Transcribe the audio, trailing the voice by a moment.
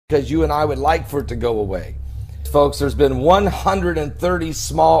because you and I would like for it to go away. Folks, there's been 130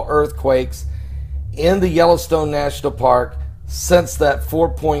 small earthquakes in the Yellowstone National Park since that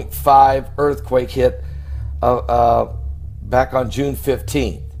 4.5 earthquake hit back on June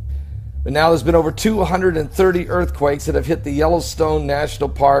 15th. But now there's been over 230 earthquakes that have hit the Yellowstone National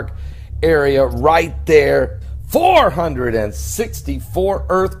Park area right there. 464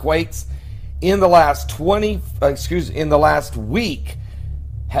 earthquakes in the last in the last week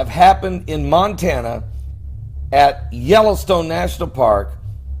have happened in Montana at Yellowstone National Park,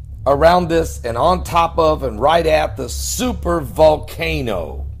 around this and on top of and right at the super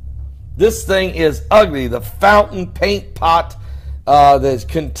volcano. This thing is ugly. The fountain paint pot that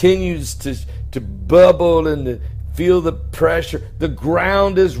continues to bubble and to feel the pressure. The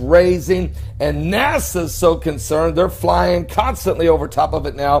ground is raising, and NASA's so concerned they're flying constantly over top of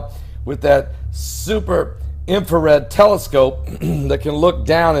it now with that super infrared telescope that can look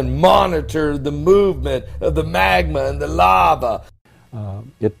down and monitor the movement of the magma and the lava.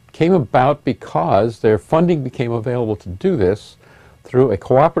 It came about because their funding became available to do this through a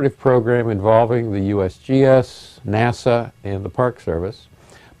cooperative program involving the USGS, NASA, and the Park Service.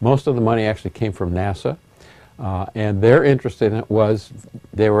 Most of the money actually came from NASA, and their interest in it was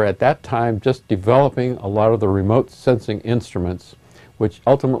they were at that time just developing a lot of the remote sensing instruments, which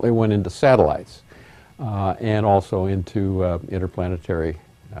ultimately went into satellites and also into interplanetary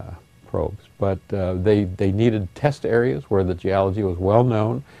probes. But they needed test areas where the geology was well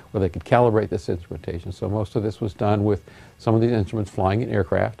known, where they could calibrate this instrumentation. So most of this was done with some of these instruments flying in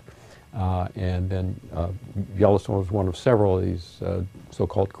aircraft. And then Yellowstone was one of several of these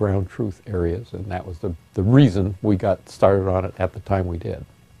so-called ground truth areas, and that was the reason we got started on it at the time we did.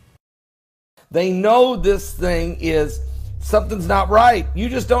 They know this thing is, something's not right. You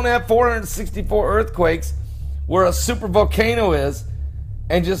just don't have 464 earthquakes where a super volcano is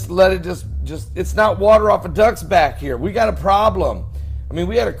and just let it it's not water off a duck's back here. We got a problem. I mean,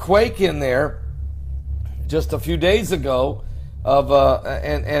 we had a quake in there just a few days ago of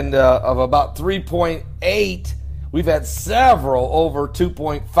about 3.8. We've had several over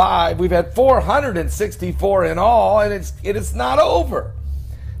 2.5. We've had 464 in all, and it's not over.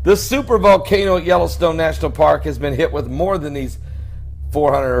 The super volcano at Yellowstone National Park has been hit with more than these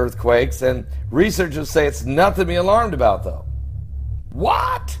 400 earthquakes, and researchers say it's nothing to be alarmed about, though.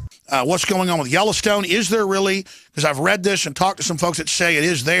 What? What's going on with Yellowstone? Is there really, because I've read this and talked to some folks that say it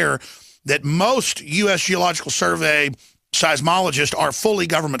is there, that most U.S. Geological Survey seismologists are fully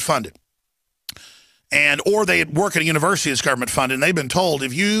government funded, or they work at a university that's government funded, and they've been told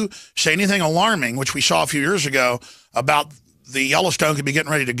if you say anything alarming, which we saw a few years ago about the Yellowstone could be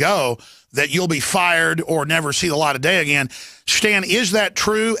getting ready to go, that you'll be fired or never see the light of day again. Stan, is that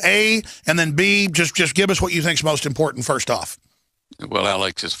true, A? And then B, just give us what you think is most important first off. Well,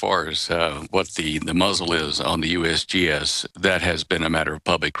 Alex, as far as what the muzzle is on the USGS, that has been a matter of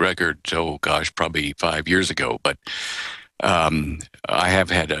public record, oh gosh, probably 5 years ago. But I have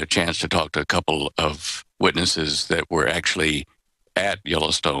had a chance to talk to a couple of witnesses that were actually at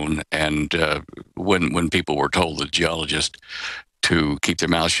Yellowstone, and when people were told, the geologist, to keep their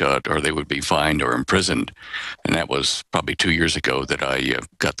mouth shut or they would be fined or imprisoned. And that was probably 2 years ago that I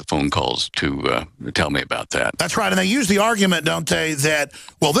got the phone calls to tell me about that. That's right. And they use the argument, don't they, that,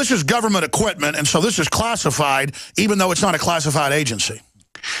 well, this is government equipment, and so this is classified, even though it's not a classified agency.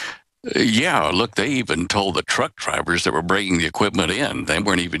 Yeah, look, they even told the truck drivers that were bringing the equipment in, they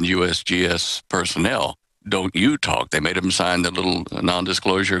weren't even USGS personnel, don't you talk. They made them sign the little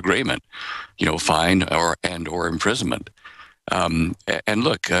non-disclosure agreement, fine or imprisonment. And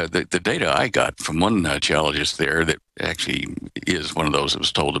look, the data I got from one geologist there that actually is one of those that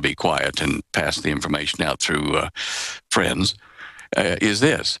was told to be quiet and pass the information out through friends is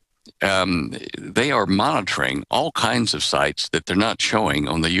this. They are monitoring all kinds of sites that they're not showing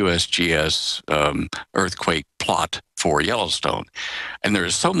on the USGS earthquake plot for Yellowstone. And there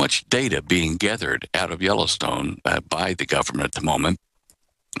is so much data being gathered out of Yellowstone by the government at the moment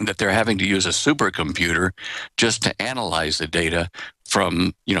that they're having to use a supercomputer just to analyze the data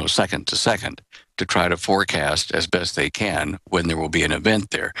from, second to second to try to forecast as best they can when there will be an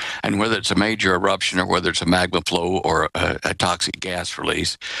event there. And whether it's a major eruption or whether it's a magma flow or a toxic gas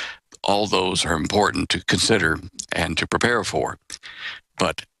release, all those are important to consider and to prepare for.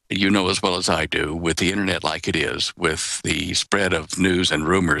 But you know as well as I do, with the internet like it is, with the spread of news and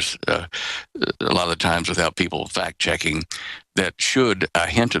rumors, a lot of the times without people fact-checking, that should a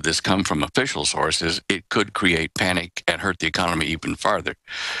hint of this come from official sources, it could create panic and hurt the economy even farther.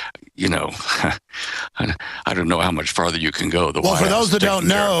 You know, I don't know how much farther you can go. Well, for those that don't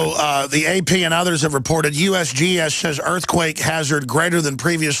know, the AP and others have reported USGS says earthquake hazard greater than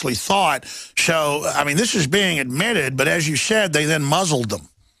previously thought. So, I mean, this is being admitted, but as you said, they then muzzled them.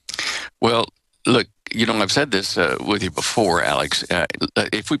 Well, look, you know, I've said this with you before, Alex.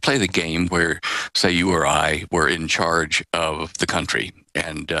 If we play the game where, say, you or I were in charge of the country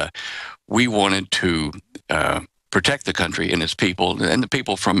and we wanted to protect the country and its people and the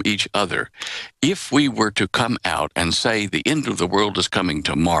people from each other, if we were to come out and say the end of the world is coming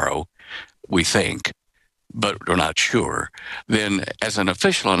tomorrow, we think, but we're not sure, then as an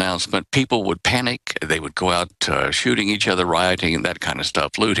official announcement, people would panic. They would go out shooting each other, rioting, and that kind of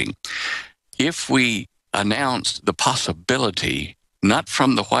stuff, looting. If we announced the possibility, not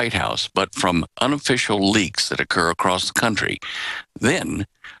from the White House, but from unofficial leaks that occur across the country, then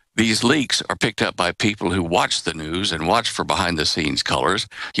these leaks are picked up by people who watch the news and watch for behind-the-scenes colors,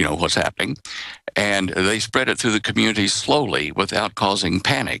 you know, what's happening, and they spread it through the community slowly without causing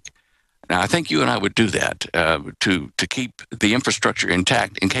panic. Now, I think you and I would do that to keep the infrastructure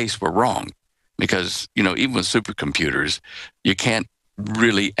intact in case we're wrong, because, you know, even with supercomputers, you can't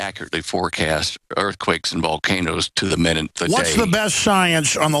really accurately forecast earthquakes and volcanoes to the minute, the day. What's the best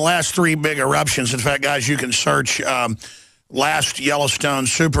science on the last 3 big eruptions? In fact, guys, you can search last Yellowstone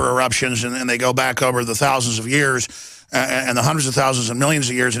super eruptions, and they go back over the thousands of years and the hundreds of thousands and millions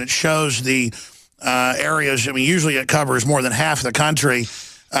of years, and it shows the areas. I mean, usually it covers more than half the country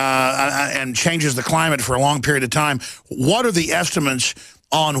and changes the climate for a long period of time. What are the estimates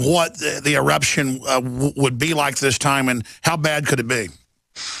on what the eruption would be like this time, and how bad could it be?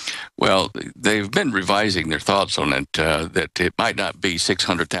 Well, they've been revising their thoughts on it, that it might not be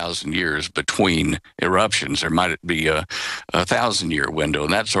 600,000 years between eruptions. There might be a 1,000-year window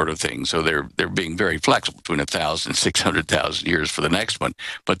and that sort of thing. So they're being very flexible between 1,000 and 600,000 years for the next one.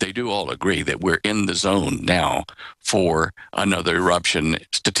 But they do all agree that we're in the zone now for another eruption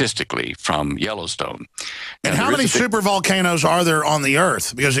statistically from Yellowstone. And how many supervolcanoes are there on the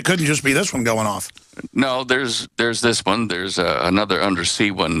Earth? Because it couldn't just be this one going off. No, there's this one. There's another undersea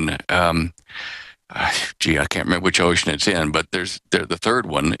one. Gee, I can't remember which ocean it's in, but the third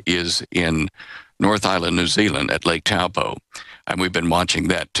one is in North Island, New Zealand, at Lake Taupo, and we've been watching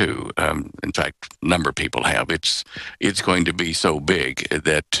that too. In fact, a number of people have. It's going to be so big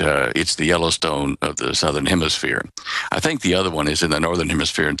that it's the Yellowstone of the Southern Hemisphere. I think the other one is in the Northern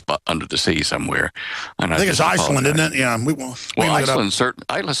Hemisphere, under the sea somewhere. And I think it's Iceland, isn't it? Yeah.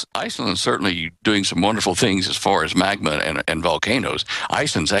 Iceland's certainly doing some wonderful things as far as magma and volcanoes.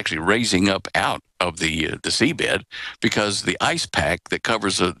 Iceland's actually raising up out of the seabed because the ice pack that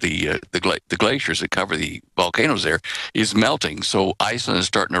covers the glaciers that cover the volcanoes there is melting. So Iceland is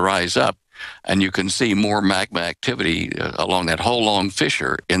starting to rise up, and you can see more magma activity along that whole long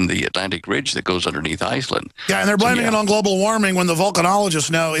fissure in the Atlantic Ridge that goes underneath Iceland. Yeah, and they're blaming it on global warming when the volcanologists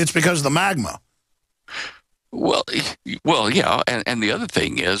know it's because of the magma. Well, yeah, and the other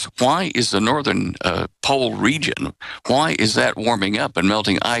thing is, why is the northern pole region, why is that warming up and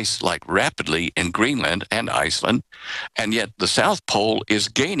melting ice like rapidly in Greenland and Iceland, and yet the South Pole is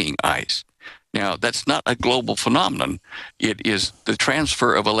gaining ice? Now, that's not a global phenomenon. It is the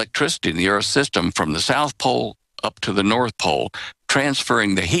transfer of electricity in the Earth system from the South Pole up to the North Pole,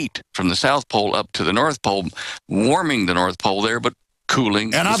 transferring the heat from the South Pole up to the North Pole, warming the North Pole there, but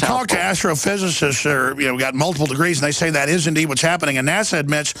cooling. And I've talked to astrophysicists who got multiple degrees, and they say that is indeed what's happening. And NASA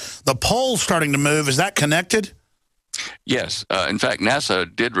admits the pole's starting to move. Is that connected? Yes. In fact,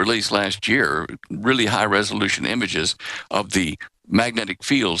 NASA did release last year really high-resolution images of the magnetic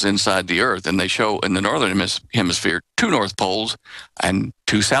fields inside the Earth, and they show in the northern hemisphere 2 north poles and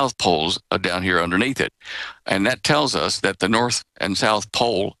 2 south poles down here underneath it. And that tells us that the north and south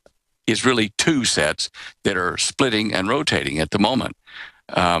pole is really 2 sets that are splitting and rotating at the moment.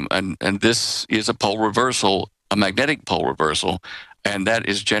 And this is a pole reversal, a magnetic pole reversal, and that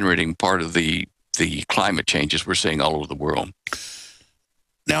is generating part of the climate changes we're seeing all over the world.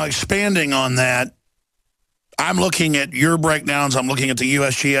 Now, expanding on that, I'm looking at your breakdowns, I'm looking at the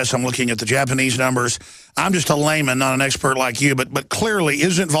USGS, I'm looking at the Japanese numbers. I'm just a layman, not an expert like you, but clearly,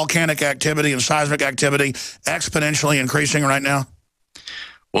 isn't volcanic activity and seismic activity exponentially increasing right now?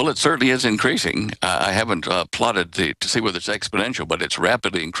 Well, it certainly is increasing. I haven't plotted to see whether it's exponential, but it's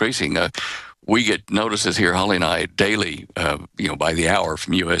rapidly increasing. We get notices here, Holly and I, daily, by the hour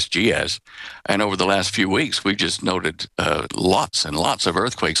from USGS. And over the last few weeks, we've just noted lots and lots of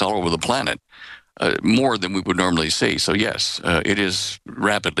earthquakes all over the planet, more than we would normally see. So, yes, it is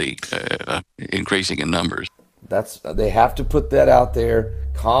rapidly increasing in numbers. They have to put that out there.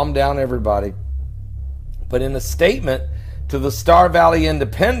 Calm down, everybody. But in a statement to the Star Valley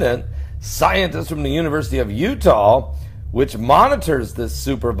Independent, scientists from the University of Utah, which monitors this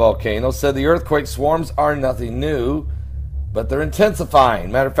supervolcano, said the earthquake swarms are nothing new, but they're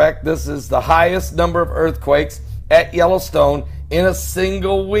intensifying. Matter of fact, this is the highest number of earthquakes at Yellowstone in a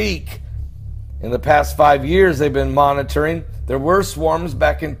single week. In the past 5 years they've been monitoring. There were swarms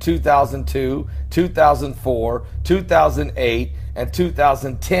back in 2002, 2004, 2008, and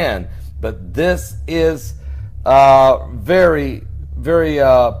 2010. But this is very, very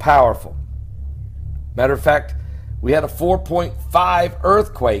powerful. Matter of fact, we had a 4.5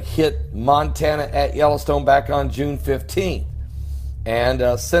 earthquake hit Montana at Yellowstone back on June 15th.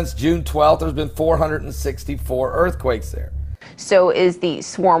 And since June 12th, there's been 464 earthquakes there. So is the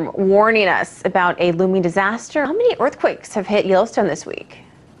swarm warning us about a looming disaster? How many earthquakes have hit Yellowstone this week?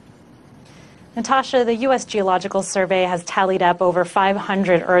 Natasha, the U.S. Geological Survey has tallied up over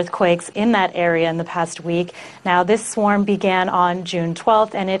 500 earthquakes in that area in the past week. Now, this swarm began on June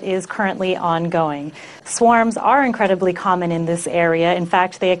 12th, and it is currently ongoing. Swarms are incredibly common in this area. In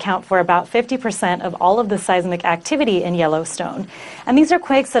fact, they account for about 50% of all of the seismic activity in Yellowstone. And these are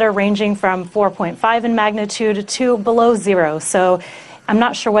quakes that are ranging from 4.5 in magnitude to below zero. So I'm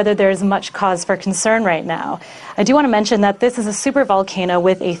not sure whether there's much cause for concern right now. I do want to mention that this is a supervolcano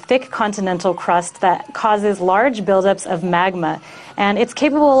with a thick continental crust that causes large buildups of magma, and it's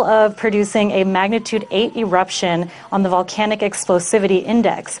capable of producing a magnitude 8 eruption on the volcanic explosivity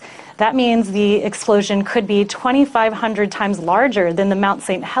index. That means the explosion could be 2,500 times larger than the Mount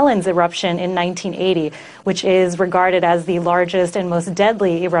St. Helens eruption in 1980, which is regarded as the largest and most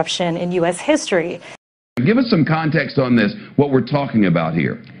deadly eruption in U.S. history. Give us some context on this, what we're talking about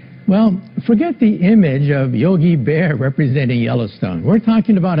here. Well, forget the image of Yogi Bear representing Yellowstone. We're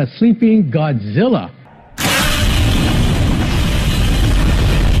talking about a sleeping Godzilla.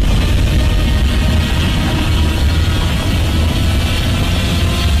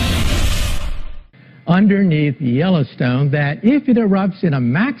 Underneath Yellowstone, that if it erupts in a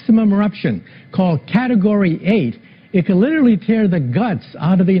maximum eruption called Category 8, it could literally tear the guts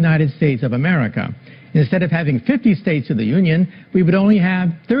out of the United States of America. Instead of having 50 states of the Union, we would only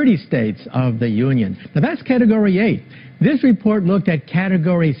have 30 states of the Union. Now that's Category 8. This report looked at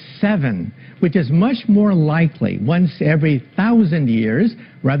Category 7, which is much more likely once every 1,000 years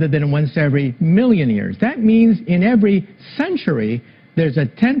rather than once every million years. That means in every century, there's a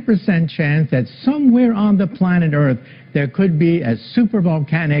 10% chance that somewhere on the planet Earth there could be a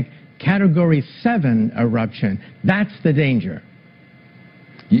supervolcanic Category 7 eruption. That's the danger.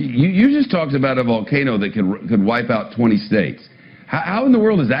 You just talked about a volcano that could wipe out 20 states. How in the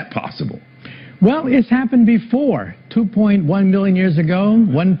world is that possible? Well, it's happened before. 2.1 million years ago,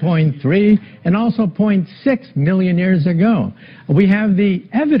 1.3, and also 0.6 million years ago. We have the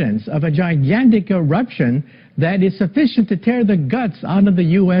evidence of a gigantic eruption that is sufficient to tear the guts out of the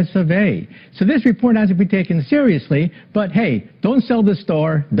U.S. of A. So this report has to be taken seriously, but hey, don't sell the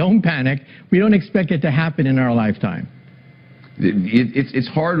store, don't panic. We don't expect it to happen in our lifetime. It's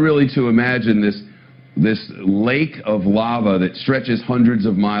hard really to imagine this lake of lava that stretches hundreds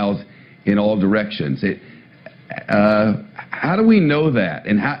of miles in all directions. How do we know that,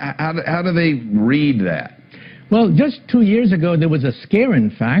 and how do they read that? Well, just 2 years ago, there was a scare,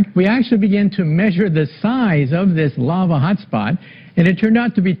 in fact. We actually began to measure the size of this lava hotspot, and it turned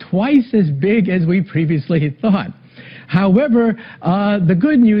out to be twice as big as we previously thought. However, the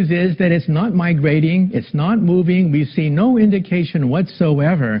good news is that it's not migrating, it's not moving. We see no indication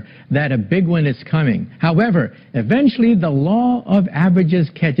whatsoever that a big one is coming. However, eventually the law of averages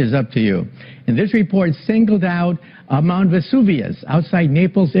catches up to you. And this report singled out Mount Vesuvius outside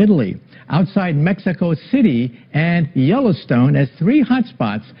Naples, Italy, outside Mexico City, and Yellowstone as 3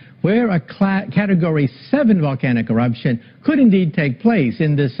 hotspots where a Category 7 volcanic eruption could indeed take place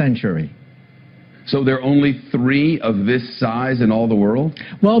in this century. So there are only 3 of this size in all the world?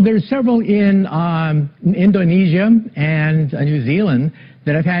 Well, there's several in Indonesia and New Zealand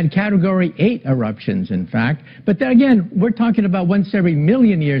that have had Category 8 eruptions, in fact. But then again, we're talking about once every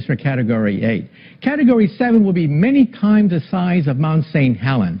million years for Category 8. Category 7 will be many times the size of Mount St.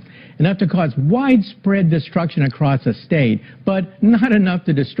 Helens, enough to cause widespread destruction across a state, but not enough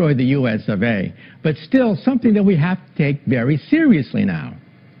to destroy the U.S. of A. But still something that we have to take very seriously now.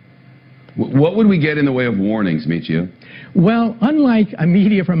 What would we get in the way of warnings, Michio? Well, unlike a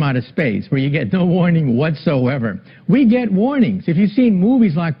meteor from outer space, where you get no warning whatsoever, we get warnings. If you've seen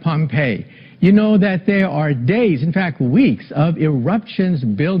movies like Pompeii, you know that there are days, in fact weeks, of eruptions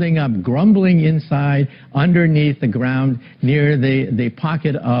building up, grumbling inside, underneath the ground, near the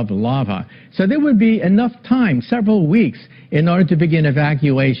pocket of lava. So there would be enough time, several weeks, in order to begin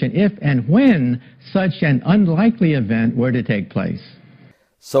evacuation if and when such an unlikely event were to take place.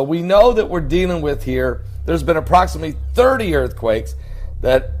 So we know that we're dealing with here, there's been approximately 30 earthquakes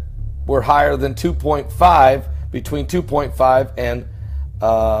that were higher than 2.5, between 2.5 and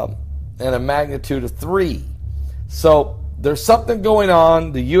a magnitude of 3. So there's something going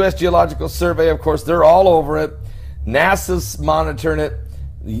on. The U.S. Geological Survey, of course, they're all over it. NASA's monitoring it.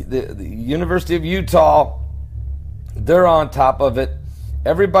 The University of Utah, they're on top of it.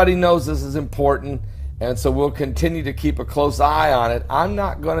 Everybody knows this is important, and so we'll continue to keep a close eye on it. I'm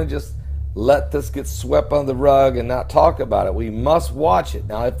not going to just let this get swept under the rug and not talk about it. We must watch it.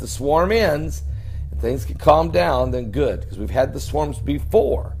 Now, if the swarm ends and things can calm down, then good, because we've had the swarms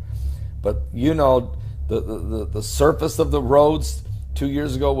before. But you know, the surface of the roads 2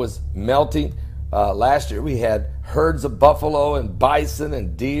 years ago was melting. Last year we had herds of buffalo and bison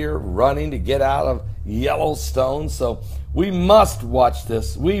and deer running to get out of Yellowstone. So we must watch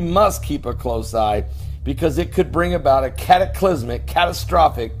this. We must keep a close eye, because it could bring about a cataclysmic,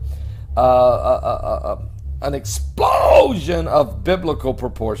 catastrophic, an explosion of biblical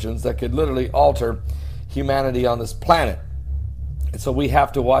proportions that could literally alter humanity on this planet. And so we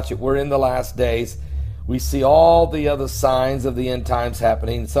have to watch it. We're in the last days. We see all the other signs of the end times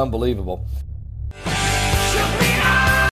happening. It's unbelievable.